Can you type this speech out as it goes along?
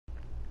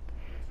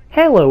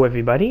Hello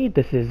everybody,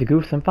 this is the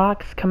Gruesome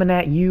Fox coming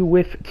at you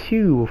with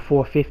two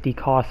 450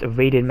 cost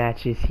rated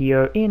matches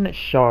here in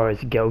Char's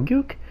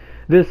Gelgoog.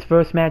 This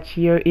first match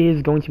here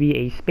is going to be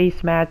a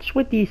space match,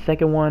 with the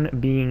second one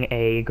being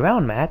a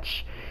ground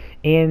match.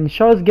 And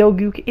Char's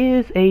Gelgoog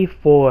is a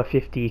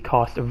 450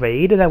 cost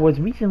raid that was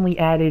recently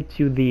added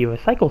to the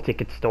recycle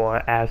ticket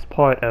store as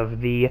part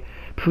of the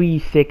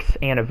pre-6th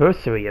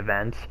anniversary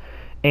event.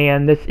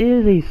 And this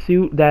is a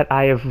suit that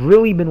I have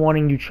really been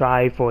wanting to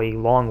try for a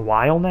long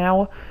while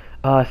now,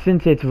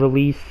 since its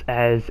release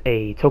as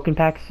a token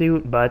pack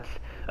suit, but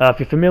if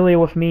you're familiar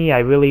with me, I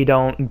really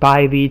don't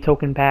buy the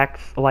token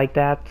packs like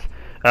that.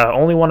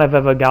 Only one I've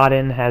ever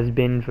gotten has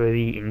been for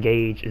the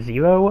Engage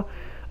Zero.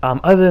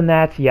 Other than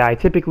that, yeah, I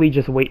typically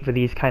just wait for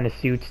these kind of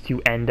suits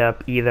to end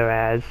up either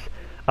as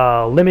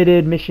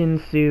limited mission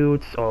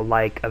suits, or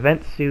like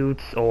event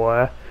suits,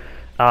 or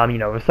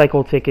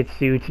recycle ticket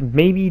suits,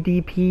 maybe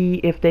DP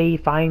if they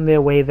find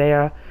their way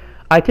there.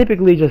 I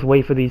typically just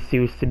wait for these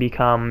suits to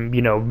become,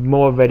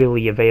 more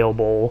readily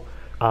available,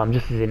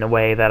 just in a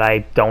way that I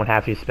don't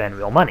have to spend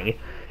real money.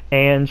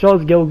 And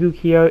Char's Gelgoog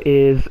here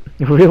is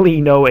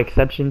really no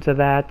exception to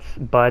that,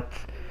 but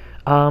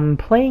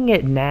playing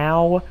it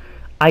now,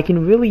 I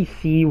can really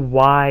see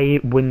why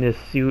when this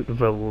suit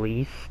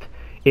released,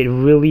 it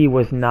really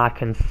was not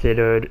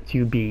considered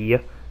to be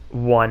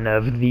one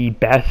of the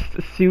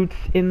best suits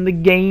in the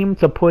game,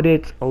 to put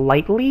it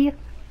lightly.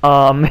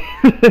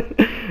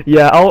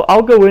 Yeah,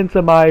 I'll go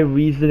into my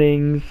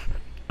reasonings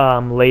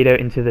later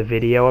into the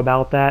video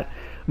about that,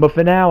 but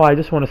for now I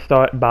just want to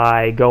start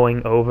by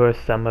going over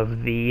some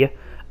of the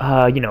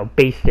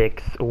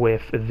basics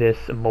with this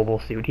mobile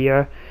suit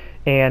here.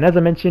 And as I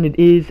mentioned, it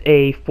is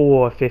a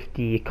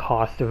 450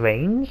 cost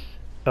raid.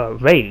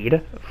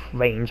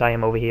 I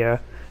am over here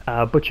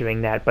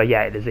butchering that, but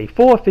yeah, it is a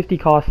 450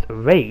 cost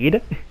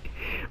raid,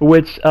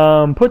 which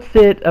puts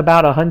it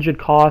about 100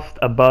 cost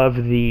above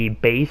the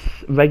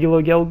base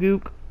regular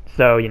Gelgoog.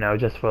 So,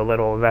 just for a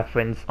little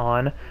reference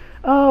on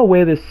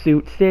where this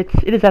suit sits,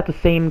 it is at the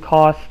same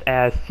cost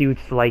as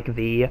suits like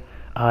the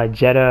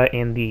Jetta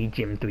and the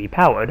Gym 3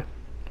 powered.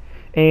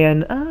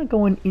 And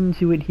going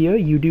into it here,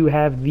 you do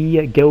have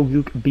the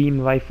Gelgoog beam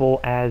rifle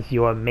as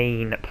your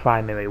main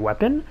primary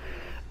weapon.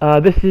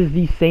 This is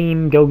the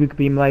same Gelgoog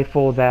beam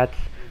rifle that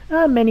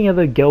many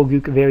other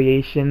Gelgoog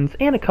variations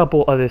and a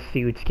couple other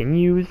suits can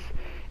use,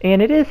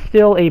 and it is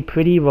still a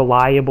pretty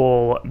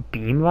reliable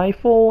beam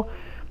rifle.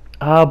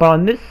 But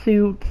on this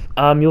suit,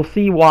 you'll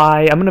see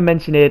why. I'm going to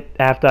mention it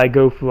after I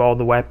go through all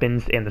the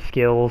weapons and the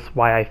skills,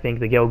 why I think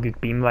the Gelgoog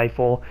beam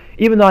rifle,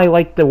 even though I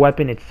like the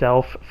weapon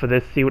itself for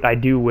this suit, I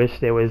do wish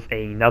there was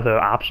another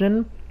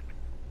option.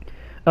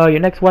 Your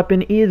next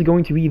weapon is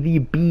going to be the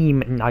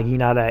Beam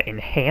Naginata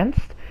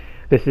Enhanced.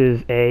 This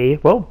is a,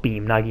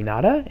 Beam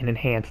Naginata, an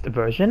enhanced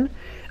version.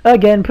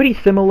 Again, pretty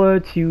similar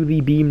to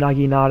the Beam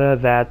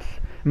Naginata that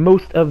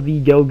most of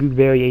the Gelgoog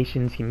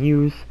variations can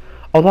use.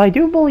 Although I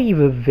do believe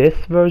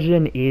this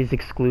version is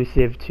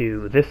exclusive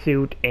to this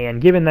suit,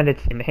 and given that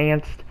it's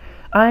enhanced,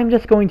 I'm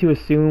just going to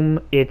assume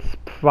it's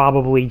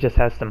probably just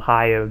has some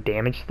higher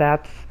damage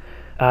stats.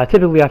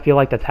 Typically I feel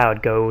like that's how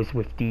it goes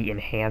with the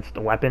enhanced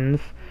weapons.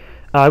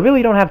 I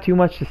really don't have too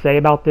much to say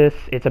about this.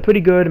 It's a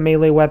pretty good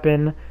melee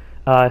weapon.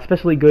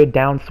 Especially good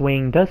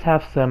downswing, does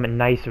have some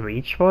nice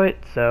reach for it,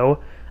 so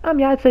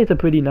yeah, I'd say it's a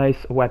pretty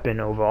nice weapon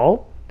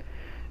overall.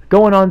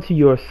 Going on to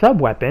your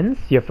sub-weapons,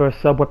 your first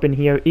sub-weapon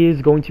here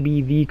is going to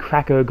be the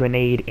Cracker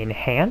Grenade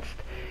Enhanced,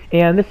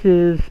 and this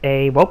is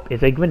a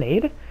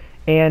grenade,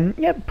 and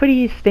yeah,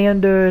 pretty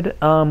standard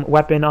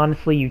weapon.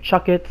 Honestly, you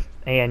chuck it,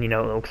 and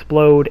it'll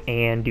explode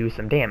and do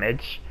some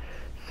damage,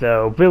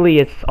 so really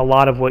it's a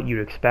lot of what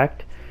you'd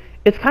expect.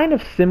 It's kind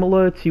of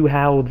similar to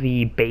how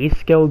the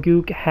base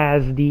Gelgoog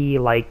has the,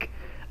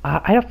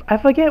 I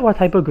forget what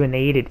type of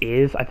grenade it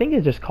is. I think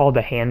it's just called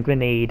the Hand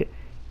Grenade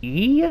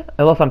E,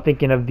 unless I'm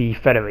thinking of the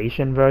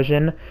Federation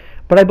version.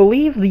 But I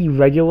believe the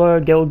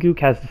regular Gelgoog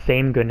has the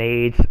same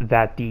grenades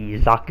that the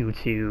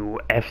Zakuto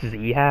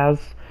FZ has.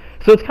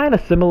 So it's kind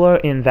of similar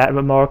in that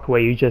remark, where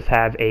you just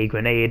have a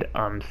grenade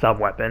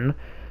sub-weapon.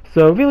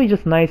 So really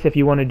just nice if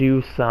you want to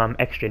do some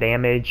extra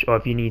damage, or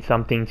if you need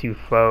something to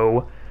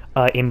throw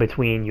in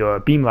between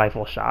your beam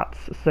rifle shots.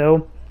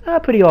 So,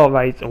 pretty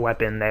alright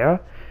weapon there.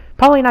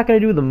 Probably not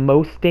going to do the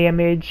most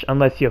damage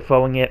unless you're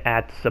throwing it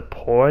at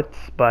supports,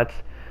 but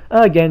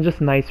again, just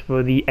nice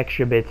for the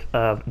extra bits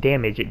of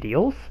damage it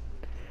deals.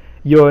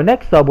 Your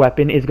next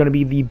sub-weapon is going to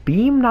be the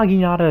Beam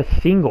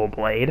Naginata Single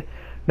Blade.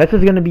 This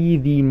is going to be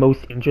the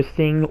most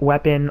interesting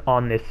weapon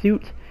on this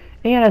suit,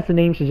 and as the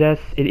name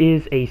suggests, it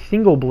is a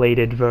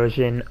single-bladed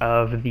version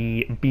of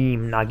the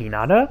Beam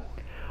Naginata,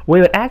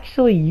 where it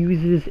actually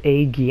uses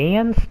a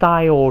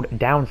Gian-styled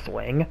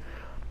downswing.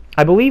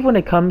 I believe when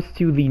it comes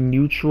to the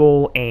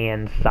neutral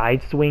and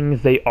side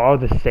swings, they are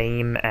the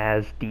same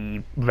as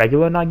the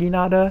regular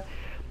Naginata,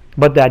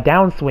 but that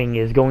downswing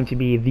is going to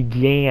be the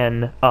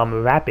Gian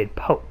Rapid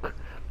Poke,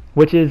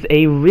 which is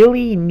a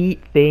really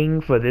neat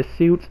thing for this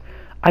suit.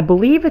 I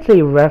believe it's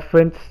a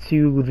reference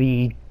to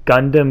the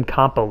Gundam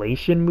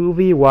compilation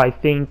movie, where I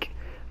think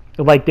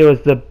like there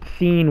was the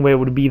scene where it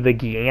would be the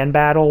Gian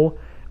battle,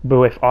 but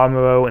with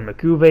Amuro and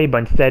Makuve, but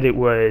instead it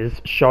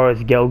was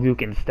Char's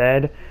Gelgoog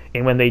instead.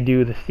 And when they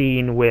do the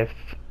scene with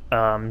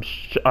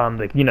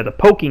the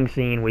poking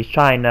scene, where he's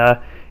trying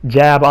to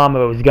jab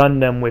Amuro's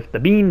Gundam with the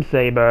beam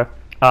saber,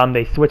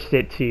 they switched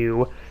it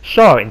to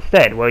Char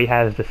instead, where he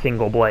has the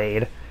single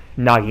blade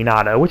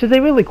Naginata, which is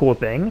a really cool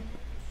thing.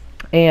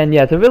 And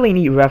yeah, it's a really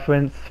neat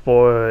reference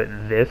for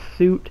this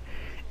suit,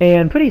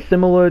 and pretty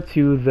similar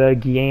to the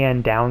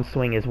Gian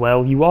downswing as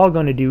well. You are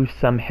going to do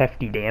some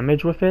hefty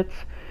damage with it.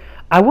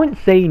 I wouldn't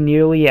say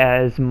nearly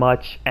as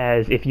much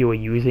as if you were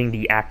using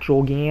the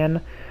actual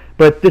Gian,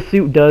 but this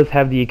suit does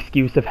have the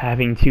excuse of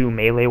having 2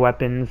 melee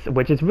weapons,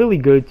 which is really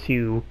good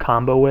to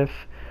combo with.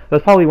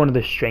 That's probably one of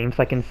the strengths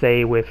I can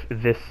say with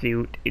this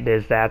suit,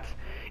 is that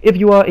if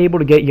you are able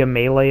to get your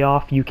melee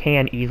off, you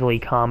can easily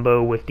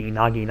combo with the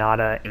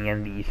Naginata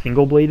and the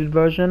single-bladed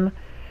version.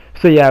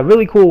 So yeah,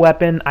 really cool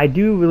weapon. I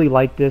do really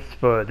like this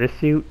for this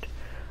suit.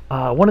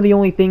 One of the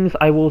only things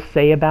I will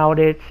say about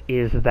it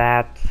is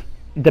that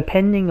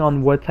depending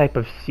on what type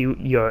of suit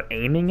you're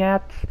aiming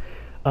at,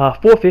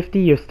 450,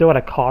 you're still at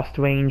a cost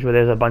range where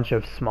there's a bunch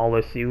of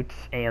smaller suits,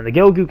 and the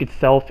Gelgoog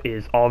itself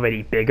is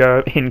already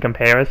bigger in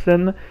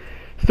comparison.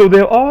 So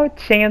there are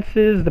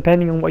chances,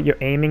 depending on what you're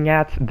aiming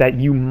at, that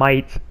you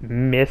might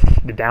miss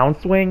the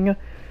downswing,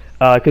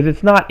 because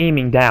it's not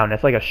aiming down,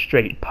 it's like a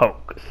straight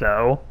poke.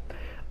 So,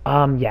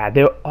 yeah,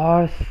 there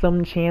are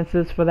some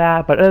chances for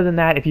that, but other than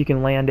that, if you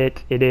can land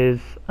it, it is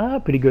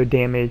pretty good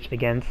damage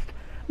against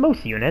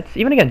most units.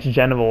 Even against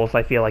generals,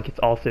 I feel like it's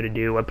also to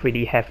do a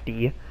pretty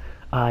hefty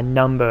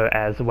number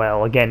as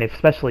well, again,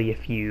 especially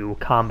if you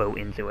combo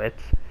into it.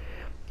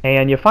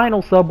 And your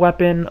final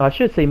sub-weapon, I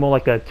should say more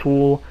like a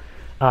tool.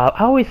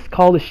 I always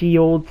call the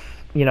shields,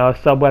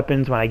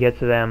 sub-weapons when I get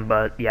to them,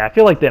 but yeah, I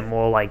feel like they're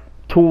more like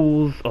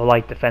tools or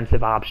like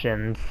defensive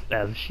options,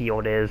 as a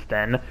shield is,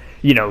 than,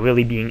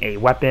 really being a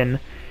weapon.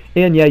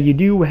 And yeah, you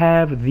do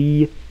have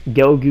the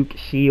Gelgoog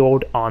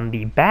shield on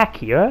the back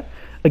here.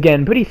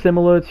 Again, pretty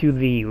similar to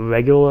the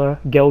regular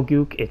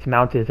Gelgoog. It's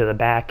mounted to the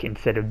back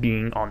instead of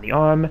being on the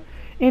arm.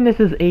 And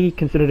this is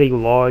considered a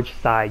large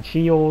side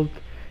shield.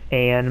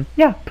 And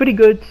yeah, pretty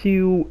good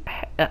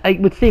I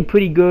would say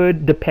pretty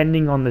good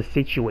depending on the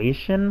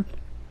situation.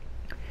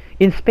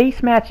 In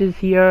space matches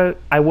here,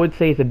 I would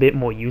say it's a bit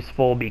more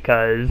useful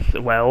because,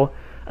 well,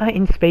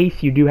 in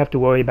space you do have to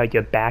worry about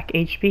your back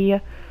HP.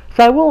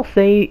 So I will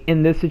say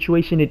in this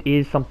situation it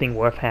is something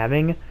worth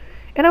having.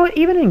 And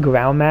even in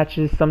ground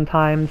matches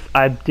sometimes,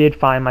 I did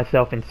find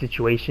myself in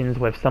situations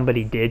where if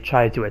somebody did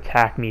try to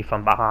attack me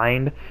from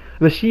behind,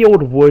 the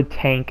shield would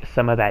tank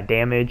some of that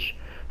damage.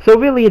 So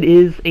really it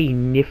is a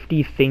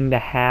nifty thing to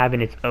have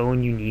in its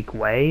own unique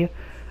way.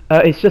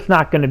 It's just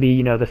not going to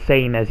be, the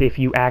same as if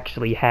you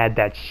actually had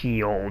that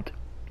shield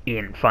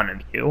in front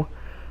of you.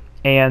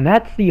 And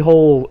that's the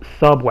whole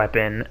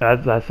sub-weapon,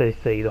 as I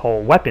say, the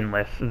whole weapon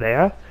list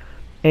there.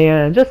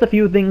 And just a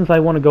few things I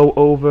want to go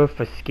over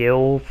for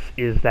skills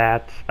is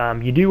that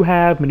you do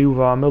have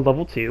Maneuver Armor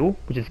level 2,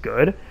 which is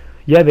good.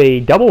 You have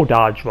a double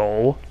dodge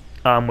roll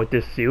with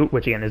this suit,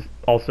 which again is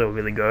also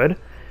really good.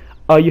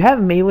 You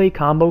have Melee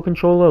Combo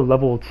Controller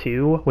level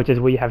 2, which is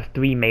where you have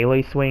 3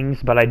 melee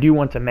swings, but I do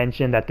want to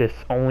mention that this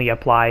only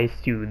applies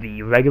to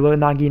the regular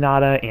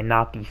Naginata and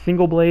not the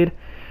single blade.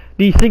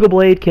 The single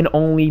blade can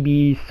only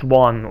be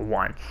swung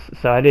once,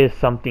 so it is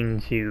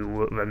something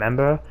to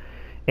remember.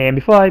 And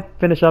before I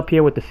finish up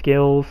here with the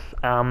skills,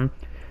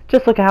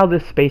 just look at how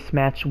this space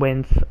match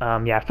went.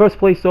 Yeah, first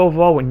place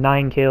overall with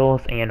 9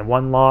 kills and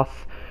 1 loss.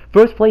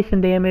 First place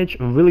in damage,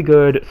 really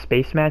good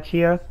space match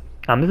here.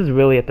 This is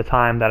really at the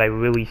time that I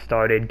really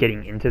started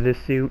getting into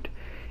this suit.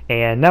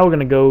 And now we're going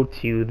to go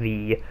to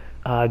the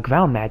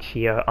ground match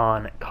here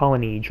on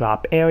Colony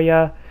Drop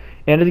Area.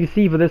 And as you can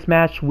see for this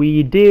match,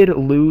 we did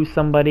lose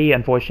somebody,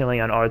 unfortunately,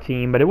 on our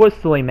team, but it was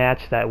still a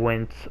match that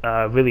went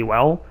really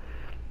well.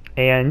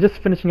 And just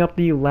finishing up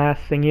the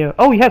last thing here.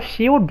 Oh, you have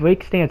Shield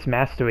Break Stance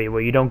Mastery,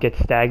 where you don't get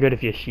staggered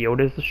if your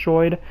shield is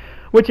destroyed,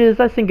 which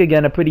is, I think,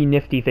 again, a pretty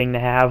nifty thing to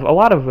have. A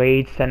lot of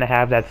raids tend to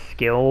have that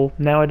skill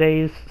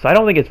nowadays, so I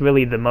don't think it's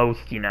really the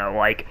most,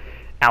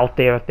 out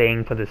there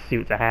thing for the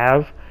suit to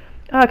have.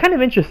 Kind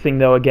of interesting,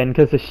 though, again,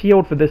 because the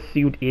shield for this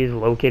suit is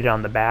located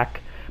on the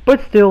back,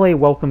 but still a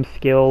welcome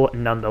skill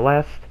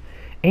nonetheless.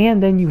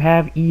 And then you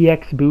have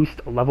EX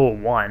Boost level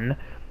 1,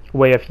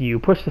 where if you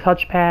push the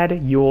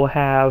touchpad, you'll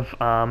have,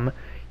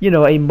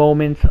 a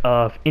moment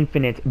of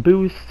infinite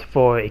boost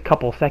for a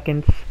couple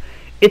seconds.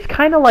 It's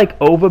kind of like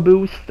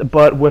overboost,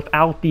 but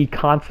without the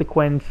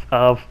consequence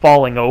of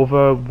falling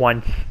over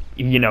once,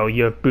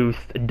 your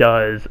boost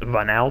does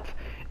run out.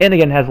 And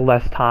again, has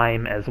less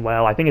time as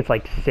well. I think it's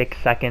like 6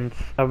 seconds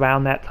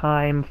around that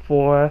time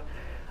for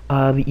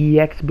the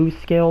EX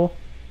boost skill.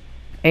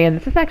 And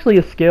this is actually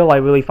a skill I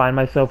really find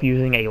myself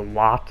using a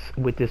lot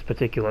with this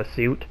particular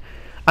suit.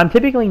 I'm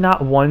typically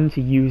not one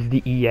to use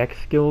the EX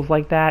skills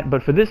like that,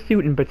 but for this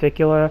suit in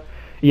particular,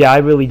 yeah, I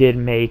really did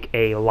make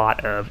a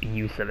lot of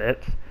use of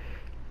it.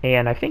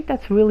 And I think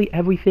that's really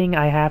everything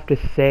I have to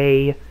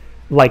say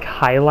like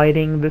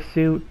highlighting the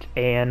suit,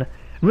 and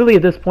really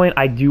at this point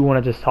I do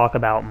want to just talk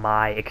about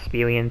my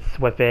experience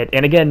with it,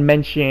 and again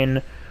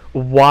mention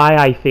why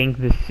I think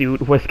the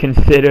suit was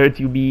considered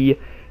to be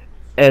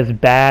as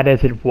bad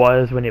as it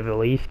was when it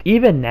released.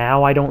 Even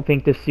now, I don't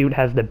think the suit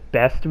has the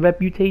best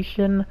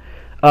reputation.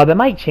 That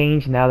might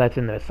change now that's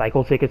in the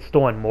cycle ticket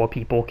store and more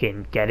people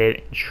can get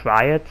it and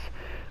try it.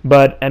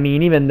 But, I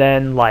mean, even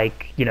then,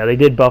 like, you know, they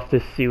did buff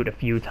this suit a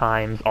few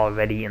times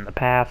already in the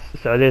past,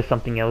 so it is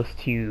something else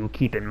to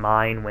keep in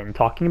mind when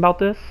talking about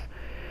this.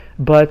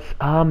 But,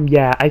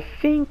 yeah, I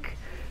think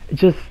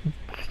just,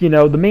 you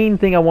know, the main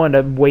thing I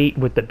wanted to wait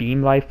with the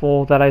beam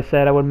rifle that I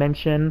said I would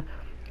mention,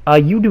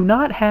 you do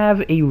not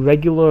have a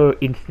regular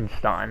instant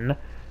stun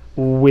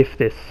with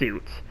this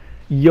suit.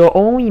 Your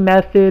only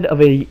method of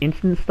a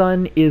instant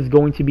stun is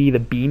going to be the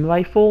beam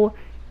rifle,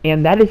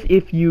 and that is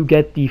if you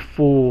get the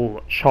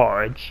full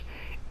charge.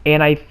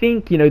 And I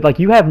think, you know, like,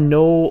 you have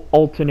no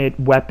alternate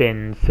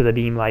weapons to the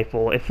beam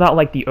rifle. It's not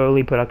like the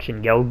early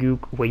production Gelgoog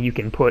where you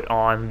can put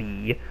on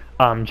the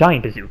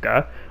giant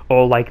bazooka,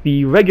 or like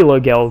the regular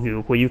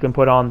Gelgoog where you can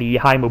put on the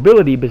high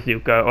mobility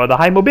bazooka, or the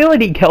high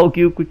mobility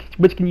Gelgoog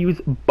which can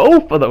use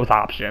both of those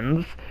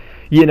options.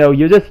 You know,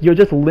 you're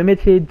just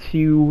limited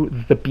to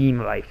the beam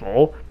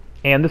rifle.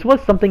 And this was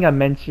something I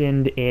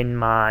mentioned in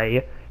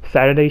my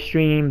Saturday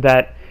stream,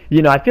 that,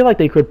 you know, I feel like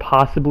they could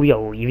possibly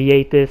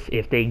alleviate this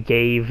if they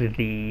gave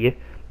the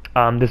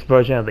this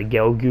version of the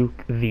Gelgoog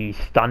the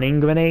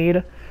stunning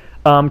grenade.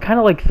 Kind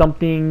of like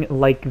something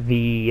like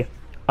the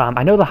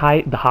I know the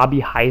Hobby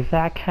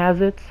Hyzak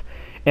has it,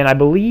 and I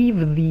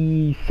believe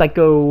the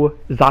Psycho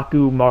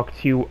Zaku Mark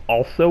II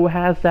also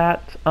has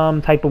that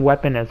type of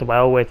weapon as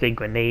well, where it's a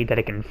grenade that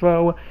it can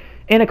throw,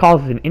 and it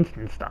causes an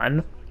instant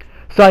stun.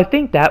 So I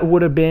think that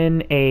would have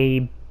been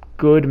a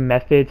good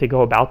method to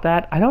go about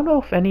that. I don't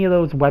know if any of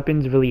those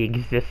weapons really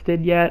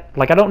existed yet.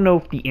 Like, I don't know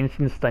if the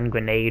instant stun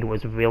grenade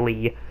was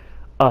really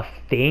a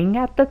thing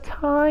at the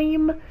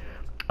time.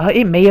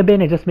 It may have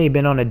been, it just may have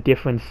been on a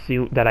different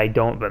suit that I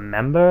don't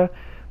remember.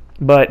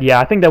 But yeah,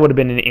 I think that would have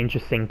been an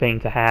interesting thing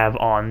to have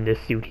on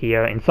this suit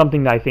here, and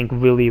something that I think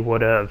really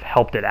would have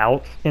helped it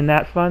out in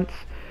that front.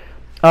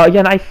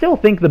 Again, I still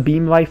think the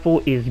beam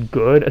rifle is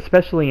good,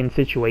 especially in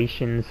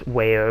situations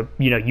where,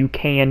 you know, you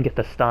can get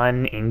the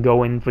stun and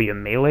go in for your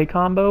melee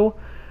combo.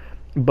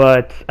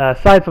 But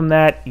aside from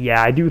that,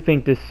 yeah, I do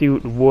think this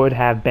suit would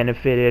have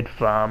benefited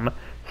from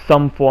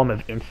some form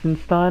of instant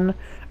stun,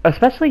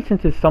 especially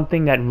since it's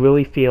something that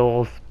really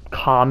feels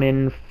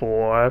common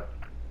for,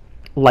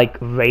 like,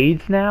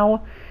 raids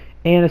now.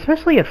 And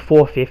especially at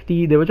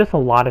 450, there were just a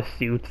lot of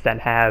suits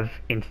that have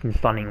instant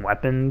stunning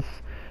weapons.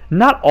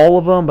 Not all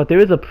of them, but there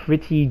is a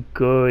pretty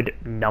good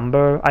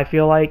number, I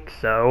feel like.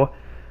 So,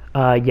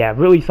 yeah,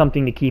 really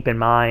something to keep in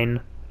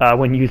mind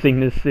when using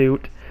this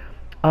suit.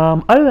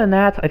 Other than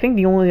that, I think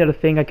the only other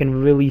thing I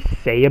can really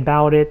say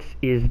about it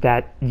is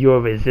that your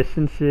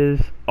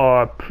resistances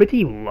are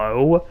pretty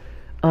low,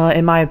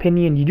 in my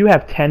opinion. You do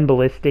have 10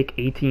 ballistic,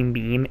 18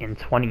 beam, and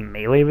 20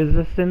 melee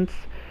resistance,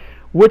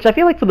 which I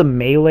feel like for the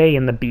melee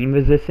and the beam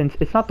resistance,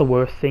 it's not the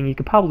worst thing. You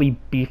could probably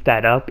beef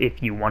that up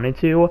if you wanted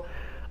to.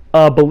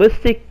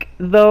 Ballistic,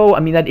 though, I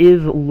mean, that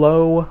is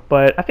low,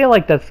 but I feel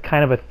like that's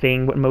kind of a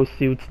thing with most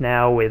suits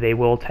now, where they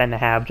will tend to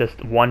have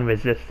just one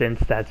resistance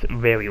that's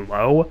very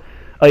low.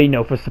 You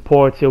know, for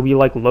supports, it'll be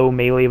like low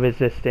melee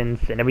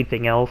resistance, and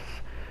everything else,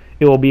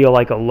 it will be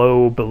like a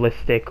low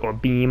ballistic or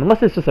beam,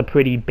 unless it's just a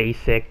pretty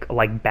basic,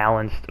 like,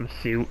 balanced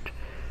suit.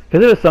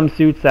 Because there are some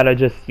suits that are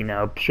just, you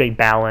know, straight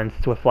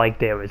balanced with, like,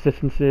 their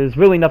resistances,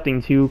 really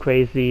nothing too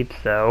crazy,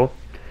 so,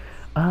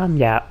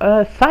 yeah,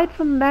 aside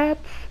from that,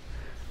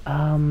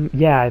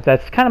 yeah,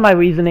 that's kind of my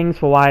reasonings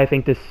for why I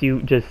think this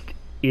suit just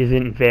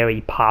isn't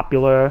very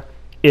popular,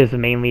 is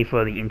mainly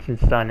for the instant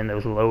stun and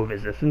those low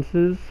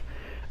resistances.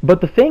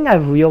 But the thing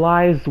I've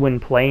realized when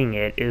playing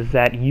it is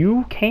that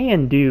you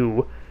can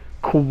do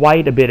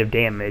quite a bit of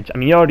damage. I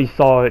mean, you already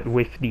saw it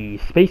with the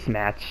space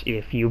match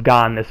if you've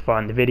gone this far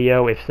in the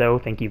video. If so,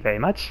 thank you very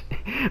much.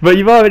 But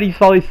you've already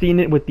probably seen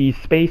it with the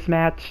space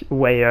match,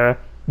 where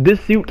this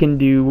suit can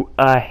do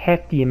a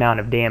hefty amount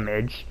of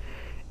damage.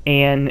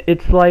 And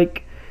it's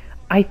like,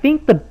 I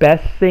think the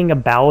best thing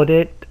about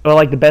it, or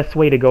like the best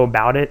way to go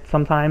about it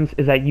sometimes,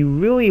 is that you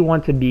really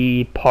want to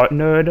be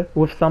partnered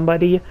with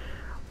somebody.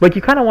 Like,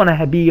 you kind of want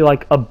to be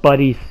like a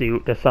buddy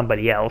suit to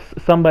somebody else.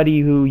 Somebody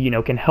who, you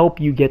know, can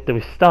help you get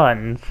those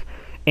stuns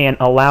and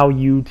allow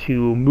you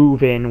to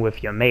move in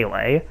with your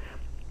melee.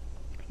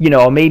 You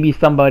know, maybe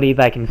somebody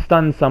that can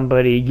stun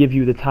somebody, give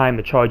you the time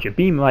to charge your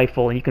beam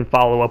rifle, and you can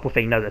follow up with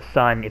another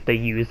stun if they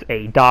use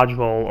a dodge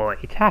roll or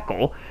a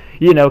tackle.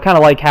 You know, kind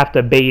of like have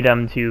to bait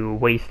them to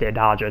waste their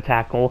dodge or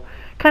tackle.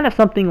 Kind of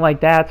something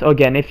like that.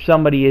 Again, if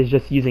somebody is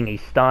just using a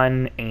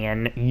stun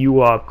and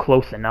you are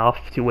close enough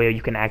to where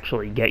you can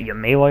actually get your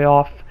melee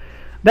off,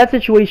 that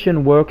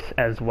situation works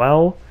as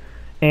well.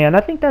 And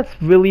I think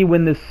that's really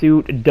when the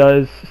suit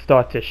does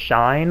start to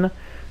shine.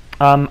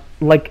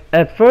 Like,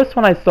 at first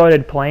when I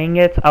started playing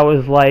it, I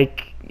was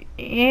like,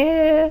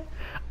 eh.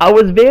 I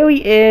was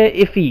very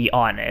iffy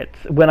on it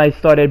when I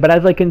started, but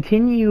as I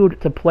continued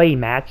to play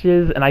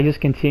matches and I just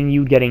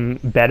continued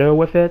getting better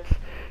with it,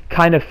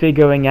 kind of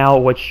figuring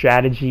out what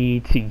strategy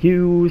to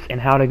use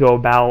and how to go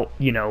about,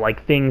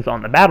 like things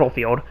on the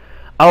battlefield,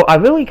 I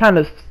really kind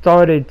of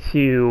started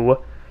to,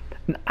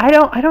 I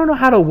don't know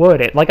how to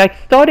word it. Like, I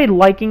started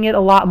liking it a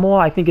lot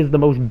more, I think is the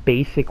most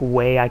basic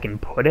way I can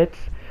put it.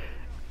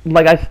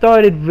 Like, I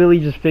started really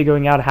just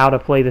figuring out how to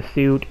play the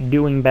suit,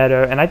 doing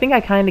better, and I think I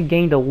kind of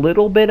gained a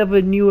little bit of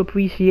a new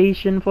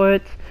appreciation for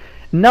it.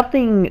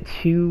 Nothing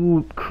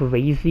too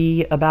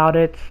crazy about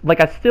it.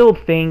 Like, I still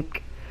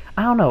think,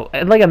 I don't know,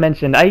 like I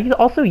mentioned, I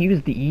also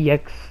use the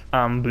EX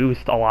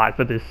boost a lot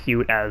for this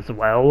suit as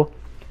well,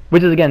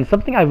 which is, again,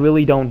 something I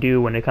really don't do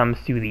when it comes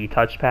to the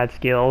touchpad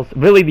skills.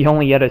 Really, the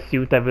only other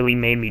suit that really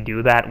made me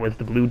do that was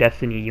the Blue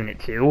Destiny Unit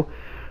 2.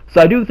 So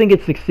I do think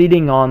it's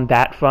succeeding on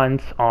that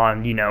front,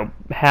 on,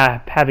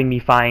 having me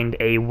find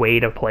a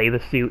way to play the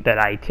suit that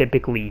I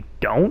typically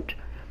don't.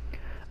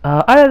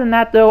 Other than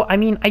that, though, I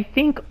mean, I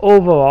think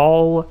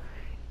overall,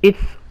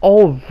 it's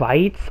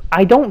alright.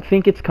 I don't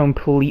think it's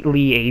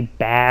completely a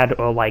bad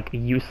or, like,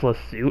 useless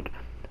suit.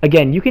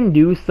 Again, you can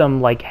do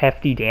some, like,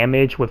 hefty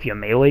damage with your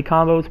melee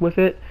combos with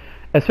it,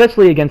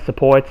 especially against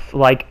supports.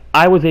 Like,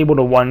 I was able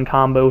to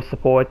one-combo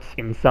supports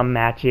in some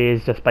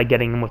matches just by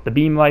getting them with the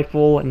beam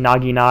rifle,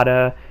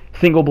 Naginata,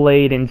 single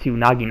blade into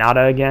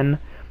Naginata again.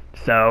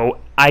 So,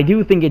 I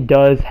do think it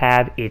does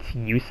have its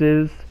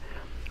uses.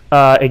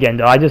 Again,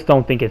 though, I just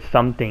don't think it's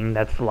something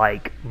that's,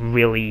 like,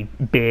 really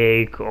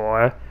big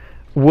or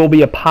will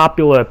be a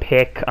popular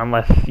pick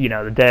unless,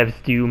 the devs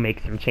do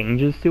make some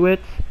changes to it.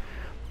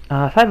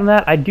 Aside from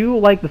that, I do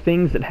like the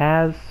things it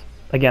has.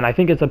 Again, I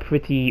think it's a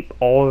pretty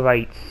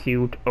alright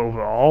suit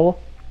overall.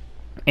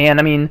 And,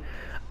 I mean,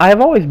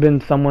 I've always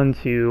been someone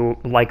to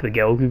like the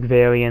Gelgoog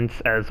variants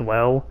as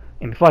well.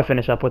 And before I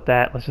finish up with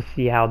that, let's just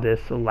see how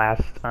this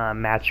last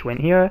match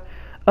went here.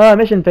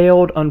 Mission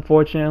failed,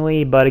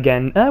 unfortunately, but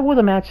again, it was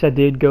a match that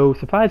did go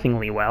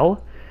surprisingly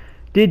well.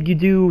 Did you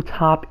do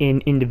top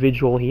in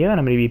individual here, and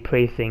I'm going to be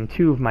praising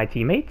 2 of my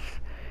teammates.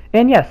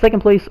 And yeah,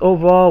 second place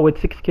overall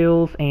with 6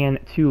 kills and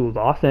 2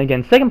 lost. And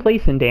again, second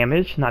place in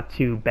damage, not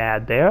too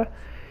bad there.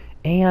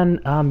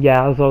 And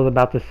yeah, as I was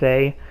about to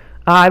say,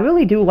 I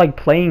really do like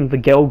playing the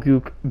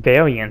Gelgoog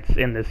variants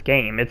in this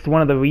game. It's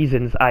one of the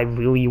reasons I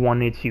really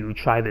wanted to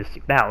try this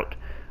suit out.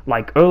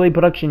 Like, early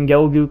production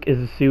Gelgoog is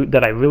a suit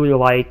that I really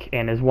like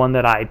and is one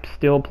that I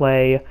still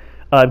play.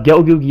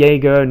 Gelgoog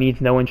Jaeger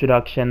needs no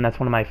introduction. That's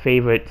one of my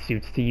favorite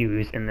suits to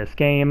use in this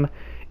game.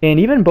 And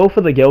even both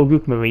of the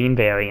Gelgoog Marine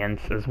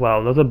variants as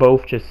well. Those are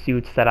both just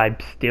suits that I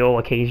still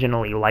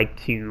occasionally like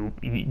to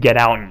get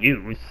out and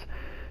use.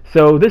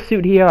 So this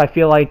suit here, I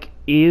feel like,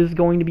 is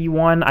going to be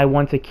one I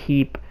want to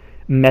keep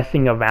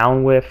messing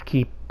around with,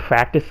 keep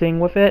practicing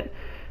with it,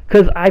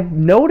 because I've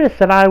noticed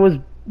that I was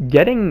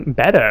getting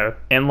better,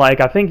 and like,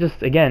 I think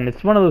just, again,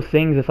 it's one of those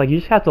things, it's like, you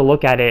just have to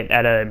look at it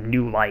at a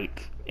new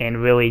light,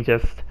 and really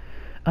just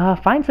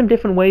find some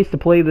different ways to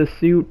play this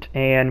suit,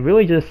 and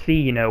really just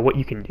see, what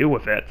you can do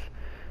with it.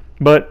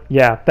 But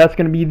yeah, that's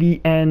going to be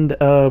the end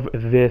of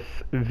this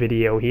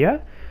video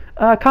here.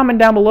 Comment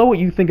down below what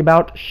you think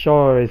about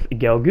Char's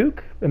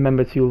Gelgoog.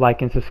 Remember to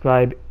like and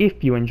subscribe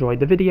if you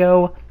enjoyed the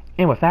video.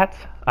 And with that,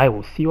 I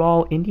will see you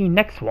all in the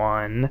next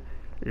one.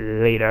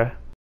 Later.